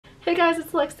Hey guys,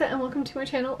 it's Alexa and welcome to my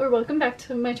channel, or welcome back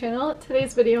to my channel.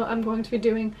 Today's video I'm going to be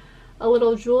doing a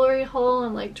little jewelry haul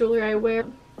and like jewelry I wear.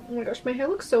 Oh my gosh, my hair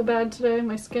looks so bad today.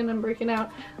 My skin, I'm breaking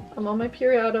out. I'm on my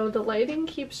period. The lighting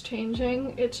keeps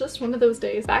changing. It's just one of those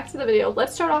days. Back to the video.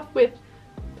 Let's start off with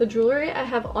the jewelry I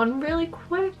have on really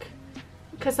quick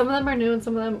because some of them are new and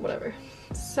some of them whatever.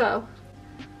 So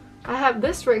I have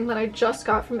this ring that I just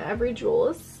got from Every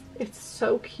Jewels. It's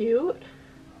so cute.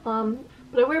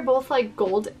 But I wear both like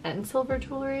gold and silver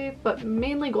jewelry, but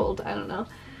mainly gold, I don't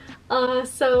know.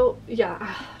 So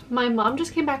yeah, my mom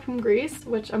just came back from Greece,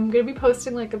 which I'm gonna be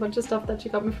posting like a bunch of stuff that she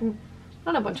got me from,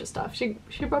 not a bunch of stuff, she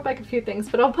brought back a few things,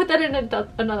 but I'll put that in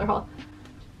another haul.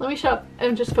 Let me shut up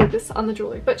and just focus on the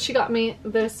jewelry. But she got me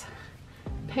this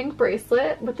pink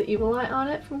bracelet with the evil eye on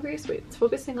it from Greece. Wait, it's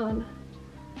focusing on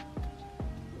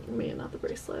me and not the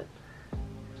bracelet.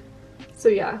 So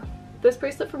yeah. This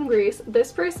bracelet from Greece.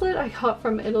 This bracelet I got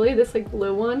from Italy, this like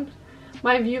blue one.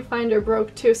 My viewfinder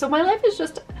broke too. So my life has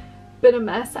just been a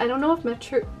mess. I don't know if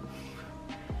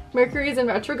Mercury is in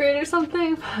retrograde or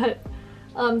something, but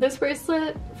this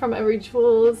bracelet from Every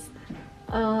Jewels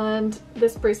and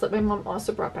this bracelet my mom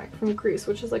also brought back from Greece,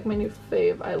 which is like my new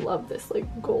fave. I love this like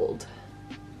gold.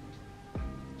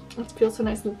 It feels so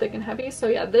nice and thick and heavy. So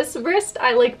yeah, this wrist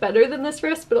I like better than this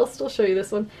wrist, but I'll still show you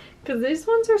this one because these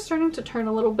ones are starting to turn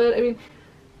a little bit. I mean,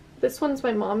 this one's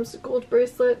my mom's gold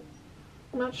bracelet.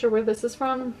 I'm not sure where this is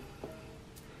from.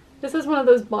 This is one of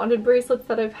those bonded bracelets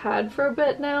that I've had for a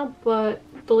bit now, but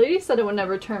the lady said it would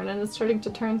never turn and it's starting to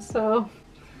turn, so.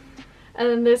 And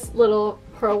then this little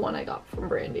pearl one I got from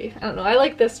Brandy. I don't know, I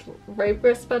like this right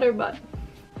wrist better, but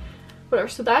whatever.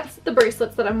 So that's the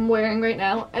bracelets that I'm wearing right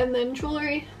now. And then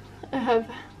jewelry, I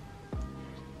have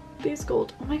these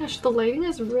gold. Oh my gosh, the lighting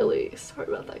is really, sorry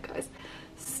about that guys.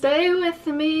 Stay with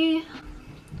me.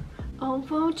 Oh,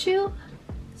 won't you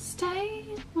stay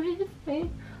with me?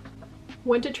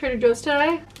 Went to Trader Joe's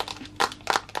today.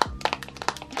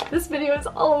 This video is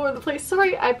all over the place.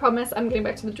 Sorry, I promise I'm getting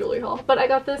back to the jewelry haul. But I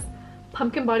got this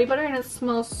pumpkin body butter and it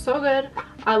smells so good.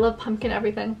 I love pumpkin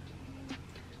everything.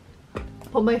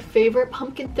 But my favorite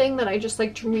pumpkin thing that I just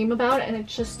like dream about, and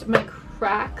it's just my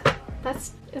crack.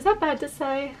 Is that bad to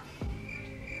say?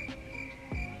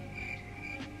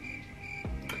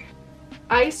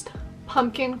 Iced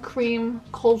pumpkin cream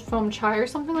cold foam chai or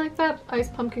something like that.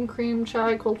 Iced pumpkin cream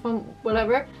chai, cold foam,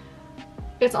 whatever.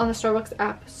 It's on the Starbucks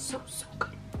app. So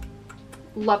good.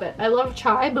 Love it. I love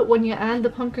chai, but when you add the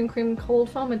pumpkin cream cold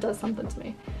foam, it does something to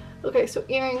me. Okay, so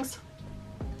earrings.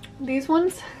 These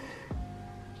ones.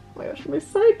 Oh my gosh, my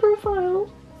side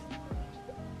profile.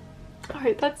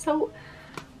 Alright, that's so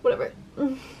whatever.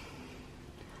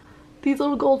 These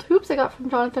little gold hoops I got from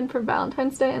Jonathan for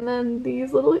Valentine's Day, and then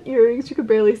these little earrings, you could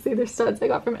barely see, they're studs, I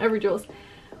got from Every Jewels.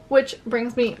 Which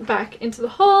brings me back into the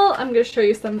haul. I'm going to show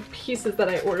you some pieces that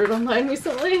I ordered online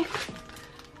recently.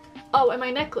 Oh, and my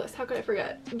necklace, how could I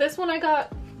forget? This one I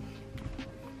got,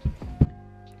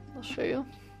 I'll show you.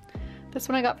 This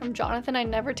one I got from Jonathan. I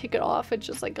never take it off. It's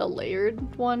just like a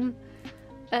layered one.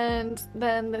 And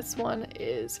then this one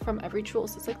is from Every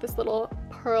Jewels. It's like this little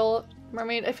pearl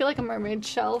mermaid. I feel like a mermaid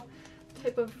shell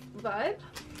type of vibe.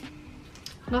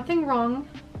 Nothing wrong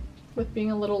with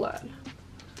being a little lad.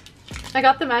 I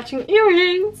got the matching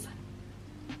earrings.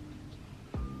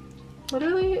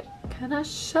 Literally, can I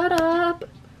shut up?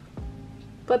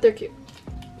 But they're cute.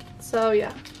 So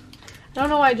yeah. I don't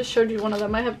know why I just showed you one of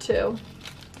them. I have two.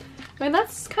 I mean,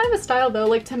 that's kind of a style though,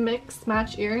 like to mix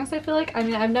match earrings, I feel like. I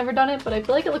mean, I've never done it, but I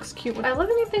feel like it looks cute. I love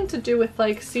anything to do with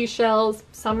like seashells,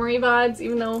 summery vibes,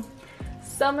 even though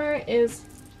summer is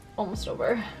almost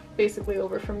over, basically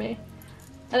over for me.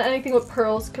 And anything with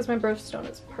pearls, because my birthstone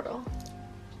is pearl.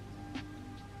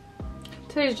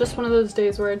 Today's just one of those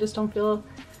days where I just don't feel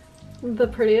the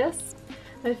prettiest.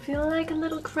 I feel like a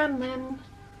little gremlin.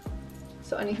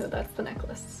 So anywho, that's the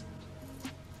necklace.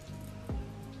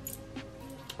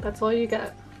 That's all you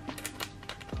get.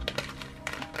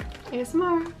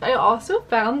 ASMR. I also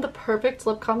found the perfect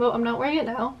lip combo. I'm not wearing it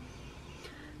now,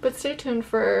 but stay tuned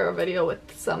for a video with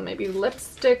some maybe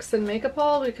lipsticks and makeup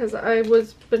haul, because I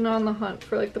was been on the hunt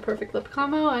for like the perfect lip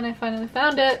combo and I finally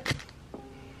found it.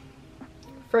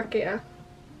 Frick yeah.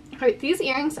 Alright, these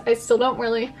earrings, I still don't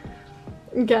really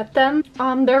get them.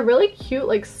 They're really cute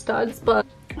like studs, but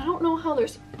I don't know how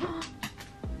there's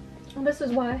this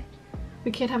is why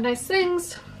we can't have nice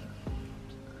things.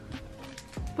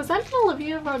 Was that in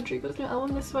Olivia Rodrigo's new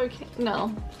album? This is why I can't.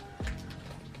 No.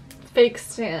 Fake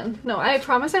stan. No, I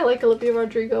promise I like Olivia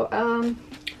Rodrigo.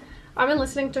 I've been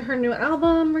listening to her new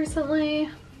album recently.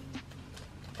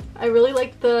 I really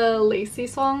like the Lacy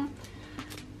song.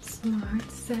 Smart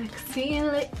sexy.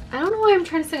 I don't know why I'm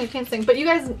trying to sing. I can't sing. But you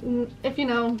guys, if you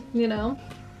know, you know.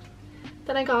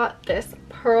 Then I got this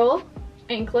pearl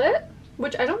anklet,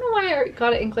 which I don't know why I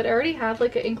got an anklet. I already have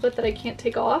like an anklet that I can't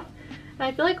take off. And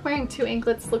I feel like wearing 2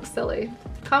 anklets looks silly.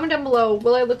 Comment down below,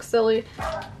 will I look silly?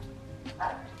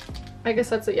 I guess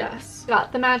that's a yes.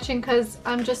 Got the matching because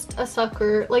I'm just a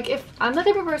sucker. Like, if I'm the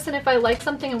type of person, if I like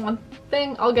something in one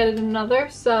thing, I'll get it in another.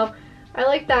 So I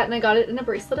like that, and I got it in a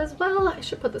bracelet as well. I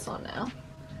should put this on now.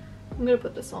 I'm gonna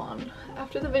put this on.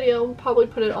 After the video, I'll probably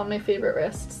put it on my favorite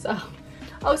wrist, so.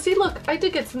 Oh, see, look, I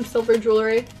did get some silver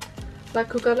jewelry. La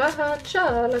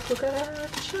cucaracha, la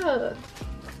cucaracha.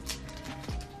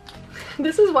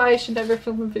 This is why I should never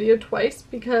film a video twice,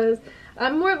 because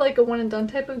I'm more of like a one and done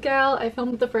type of gal. I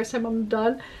filmed it the first time, I'm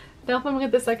done. Now filming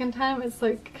it the second time, it's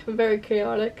like very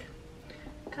chaotic.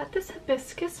 Got this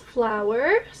hibiscus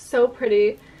flower, so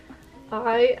pretty.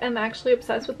 I am actually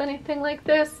obsessed with anything like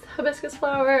this hibiscus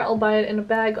flower. I'll buy it in a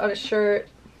bag, on a shirt.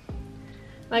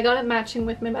 I got it matching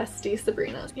with my bestie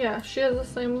Sabrina. Yeah, she has the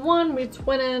same one, we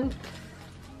twinning,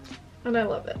 and I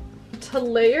love it. To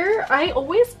layer, I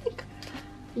always like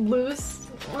lose,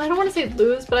 well, I don't want to say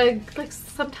lose, but I like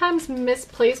sometimes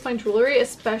misplace my jewelry,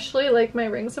 especially like my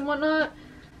rings and whatnot.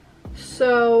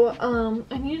 So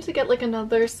I needed to get like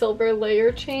another silver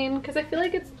layer chain, because I feel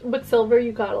like it's with silver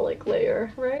you gotta like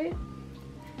layer, right?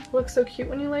 It looks so cute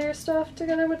when you layer stuff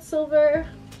together with silver.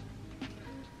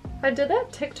 I did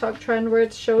that TikTok trend where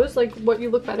it shows like what you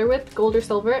look better with, gold or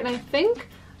silver, and I think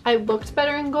I looked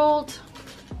better in gold,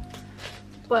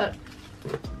 but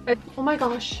oh my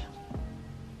gosh.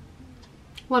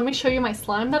 Let me show you my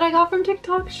slime that I got from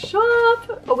TikTok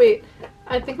shop. Oh wait,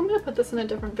 I think I'm gonna put this in a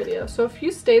different video. So if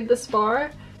you stayed this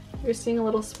far, you're seeing a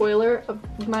little spoiler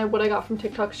of my what I got from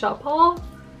TikTok shop haul.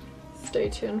 Stay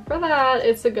tuned for that.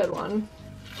 It's a good one.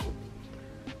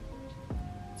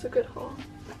 It's a good haul.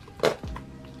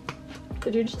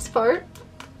 Did you just fart?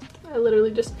 I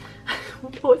literally just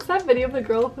what's that video of the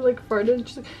girl who like farted?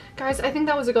 She's like, guys, I think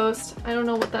that was a ghost. I don't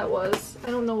know what that was. I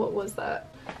don't know what was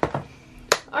that.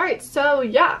 Alright, so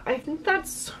yeah, I think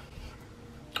that's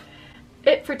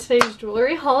it for today's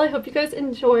jewelry haul. I hope you guys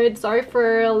enjoyed. Sorry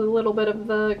for a little bit of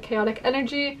the chaotic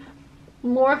energy.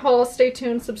 More hauls, stay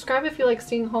tuned. Subscribe if you like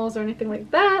seeing hauls or anything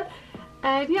like that.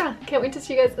 And yeah, can't wait to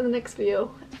see you guys in the next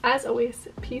video. As always,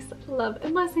 peace, love,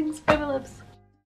 and blessings. Bye, my loves.